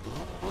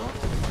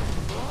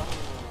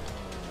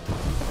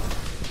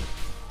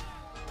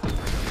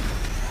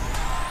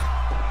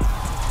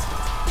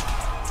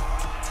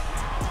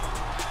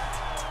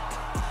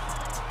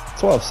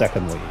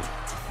12-second lead.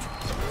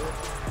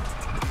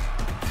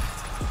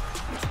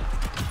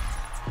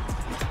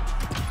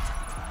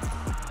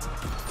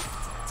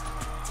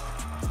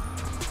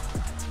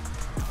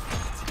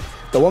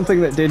 The one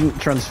thing that didn't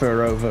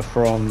transfer over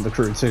from the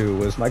Crew 2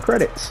 was my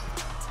credits.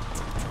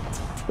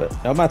 But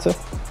no matter.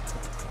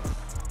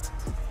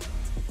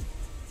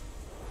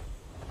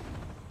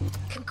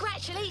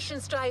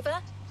 Congratulations,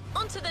 driver.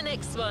 On to the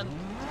next one.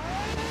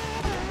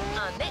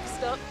 Our next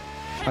stop,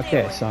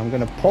 Okay, so I'm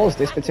going to pause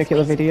this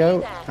particular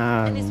video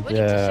and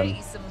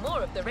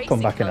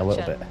come back in a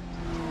little bit.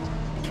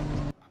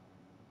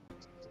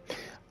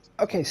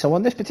 Okay, so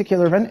on this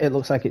particular event, it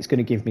looks like it's going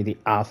to give me the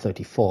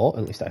R34,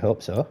 at least I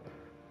hope so.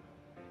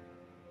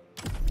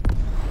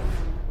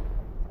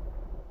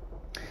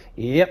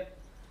 Yep.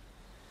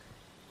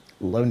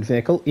 Loaned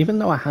vehicle, even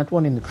though I had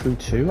one in the Crew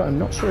 2, I'm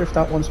not sure if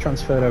that one's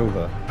transferred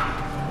over.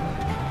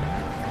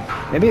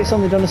 Maybe it's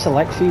only done a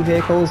select few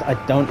vehicles, I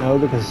don't know,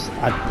 because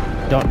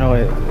I don't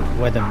know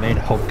where the main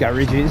hub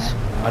garage is.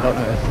 I don't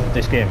know if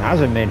this game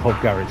has a main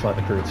hub garage like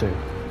the Crew 2.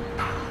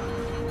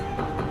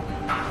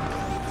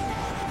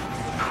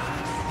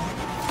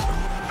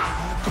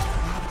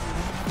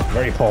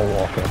 Very Paul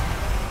Walker.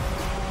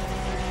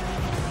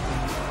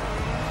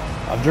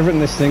 I've driven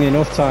this thing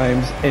enough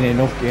times in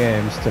enough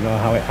games to know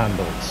how it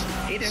handles.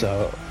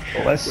 So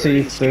let's see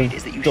if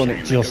they've done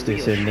it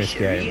justice in this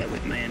game.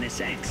 With my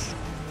NSX.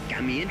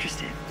 Got me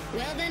interested.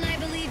 Well, then I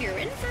believe you're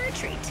in for a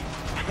treat.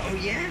 Oh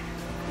yeah?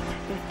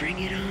 Well, bring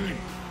it on.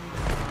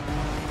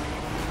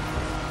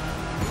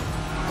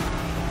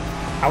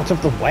 Out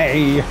of the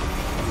way!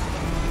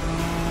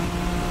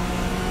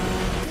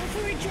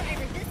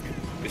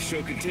 The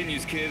show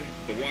continues, kid,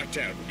 but watch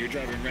out. You're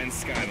driving Ren's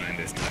Skyline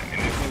this time,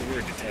 and there's no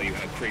word to tell you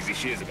how crazy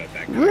she is about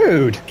that car.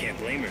 Rude! Can't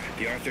blame her.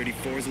 The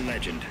R34 is a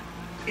legend.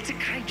 It's a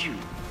kaiju.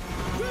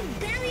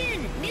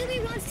 Rebellion!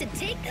 Newbie wants to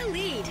take the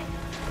lead.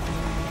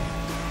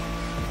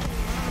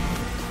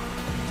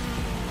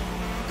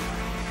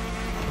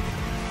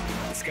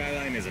 The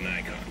Skyline is an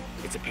icon.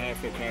 It's a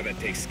powerful car that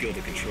takes skill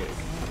to control.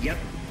 Yep.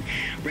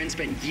 Ren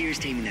spent years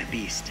taming that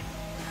beast.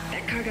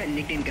 That car got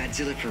nicknamed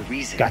Godzilla for a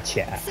reason.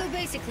 Gotcha. So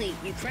basically,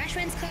 you crash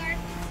Ren's car,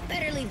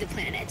 better leave the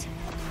planet.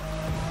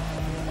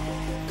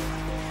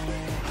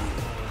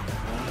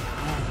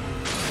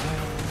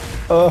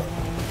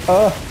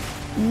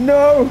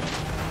 No!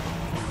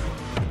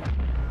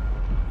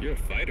 You're a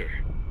fighter.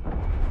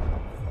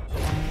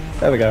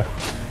 There we go.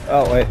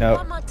 Oh, wait, no.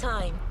 One more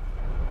time.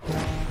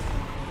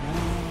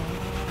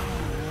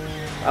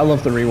 I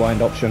love the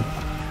rewind option.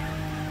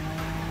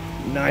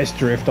 Nice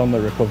drift on the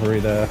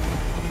recovery there.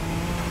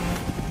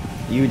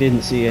 You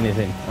didn't see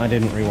anything. I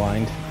didn't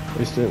rewind.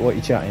 What are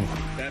you chatting?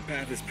 That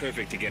path is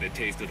perfect to get a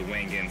taste of the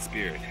Wangan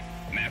spirit.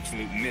 An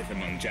absolute myth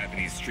among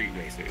Japanese street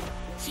racers.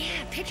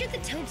 Yeah, picture the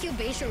Tokyo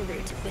Bayshore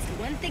route with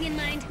one thing in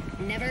mind,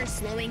 never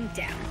slowing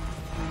down.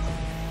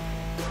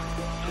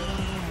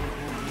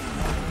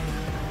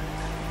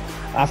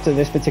 After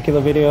this particular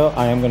video,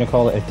 I am going to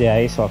call it a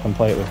day so I can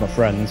play it with my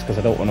friends because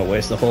I don't want to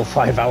waste the whole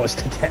 5 hours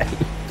today.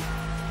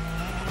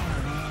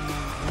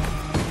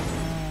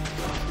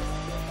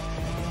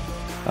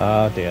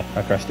 Oh dear,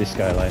 I crashed this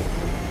Skyline.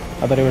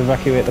 I better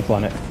evacuate the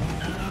planet.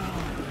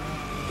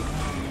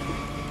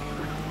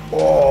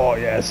 Oh,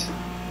 yes.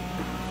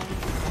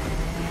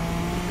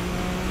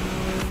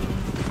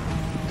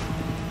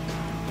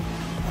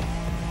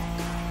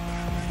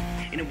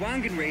 In a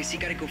Wangan race, you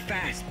gotta go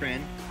fast,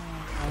 Bren.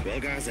 Well,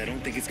 guys, I don't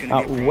think it's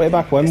gonna be a way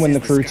back when the This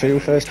is Crew 2 Skyline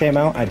first came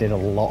out, I Top did a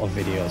lot of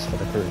videos for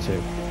the Crew 2.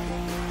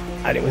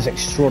 And it was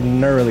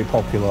extraordinarily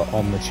popular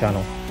on the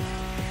channel.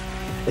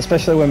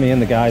 Especially when me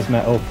and the guys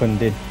met up and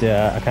did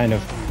a kind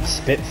of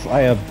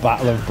Spitfire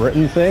Battle of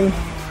Britain thing.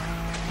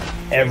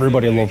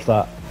 Everybody loved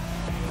that.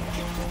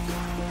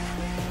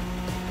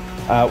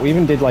 We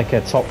even did like a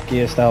Top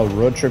Gear style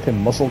road trip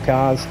in muscle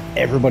cars.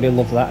 Everybody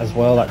loved that as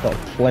well. That got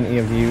plenty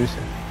of views.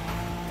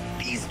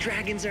 These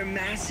dragons are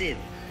massive.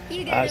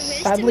 You got a wish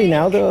to Sadly make?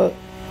 now though,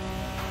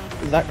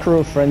 that crew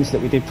of friends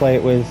that we did play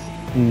it with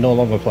no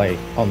longer play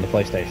on the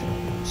PlayStation.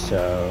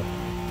 So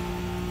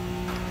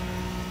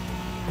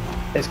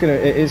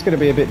it is gonna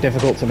be a bit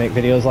difficult to make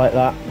videos like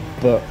that,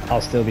 but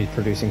I'll still be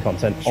producing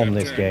content on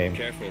this game.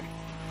 Careful.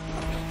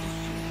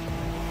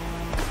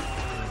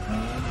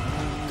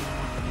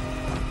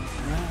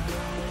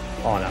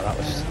 Oh no, that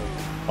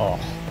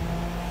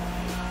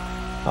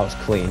was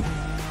clean.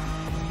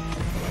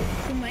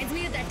 Reminds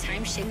me of that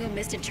time Shingo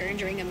missed a turn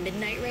during a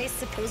midnight race,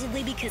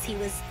 supposedly because he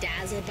was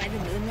dazzled by the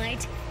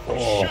moonlight.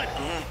 Oh, Shut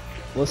up.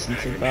 listen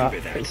to that. remember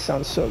that. It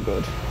sounds so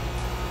good.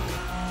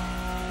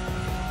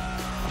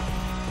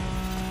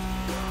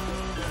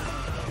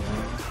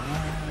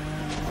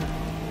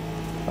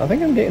 I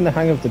think I'm getting the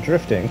hang of the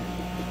drifting.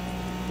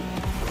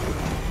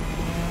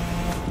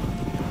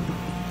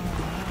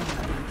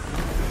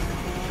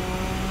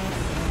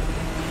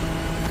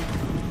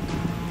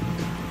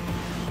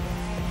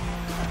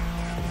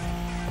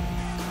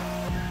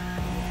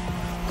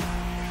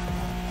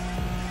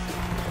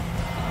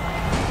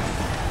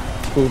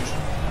 Oops.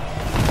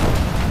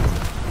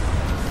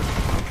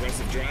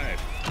 Impressive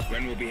drive.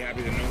 Ren will be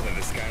happy to know that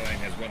the Skyline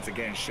has once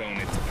again shown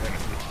its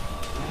supremacy.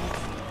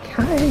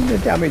 Kinda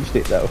damaged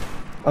it though.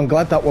 I'm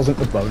glad that wasn't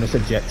the bonus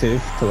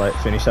objective to like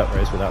finish that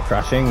race without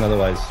crashing,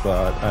 otherwise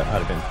well, I'd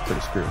have been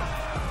pretty screwed.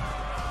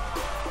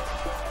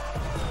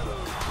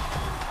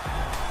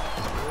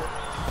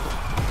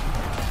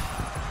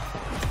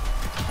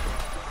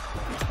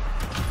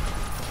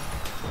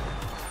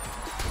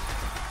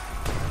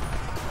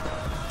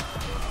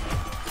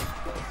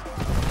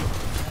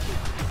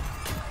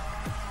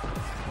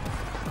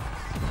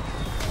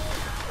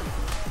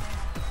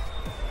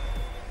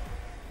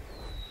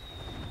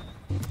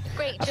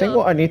 I think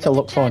what I need to but the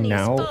look for journey is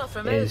now far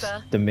from is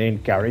over. the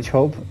main garage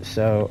hub,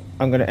 so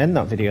I'm going to end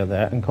that video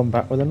there and come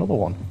back with another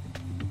one.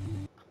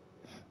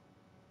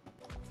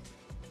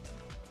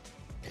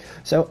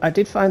 So I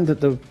did find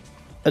that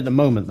at the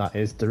moment that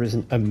is, there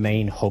isn't a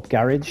main hub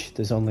garage,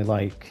 there's only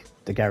like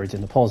the garage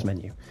in the pause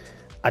menu.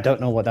 I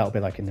don't know what that'll be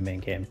like in the main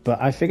game, but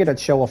I figured I'd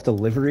show off the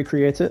livery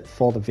creator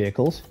for the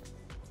vehicles.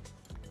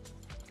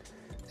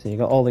 So you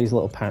got all these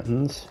little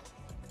patterns.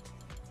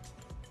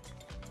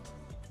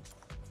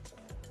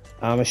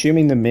 I'm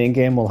assuming the main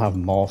game will have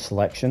more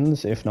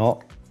selections, if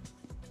not,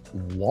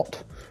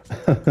 what?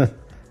 There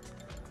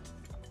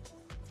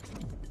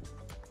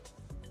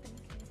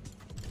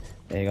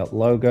you got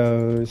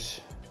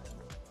logos,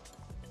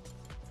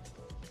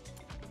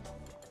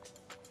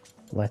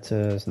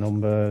 letters,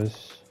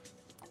 numbers.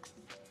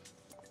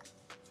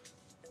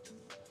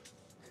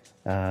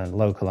 And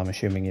local, I'm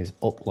assuming, is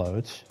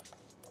uploads.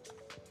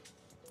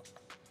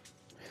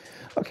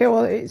 Okay,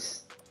 well,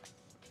 it's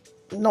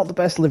not the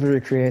best livery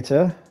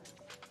creator.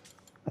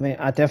 I mean,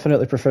 I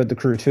definitely preferred the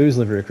Crew 2's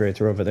livery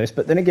creator over this,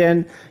 but then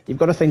again, you've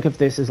got to think of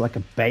this as like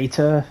a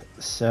beta,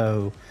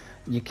 so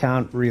you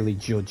can't really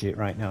judge it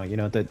right now. You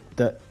know,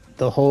 the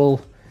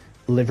whole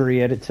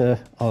livery editor,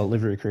 or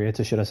livery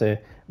creator, should I say,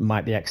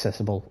 might be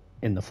accessible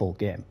in the full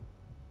game.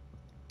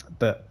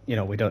 But, you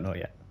know, we don't know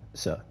yet,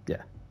 so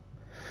yeah.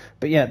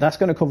 But yeah, that's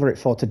going to cover it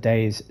for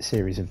today's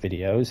series of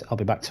videos. I'll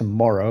be back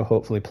tomorrow,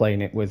 hopefully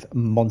playing it with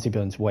Monty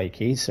Burns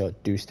Wakey, so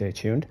do stay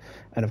tuned.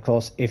 And of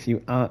course, if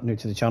you are new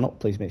to the channel,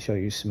 please make sure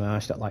you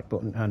smash that like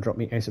button and drop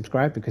me a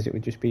subscribe, because it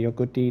would just be your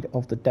good deed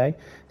of the day.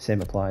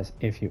 Same applies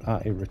if you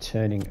are a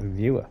returning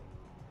viewer.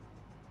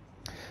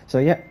 So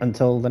yeah,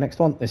 until the next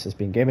one, this has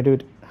been Gamer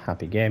Dude,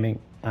 happy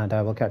gaming, and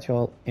I will catch you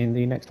all in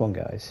the next one,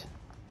 guys.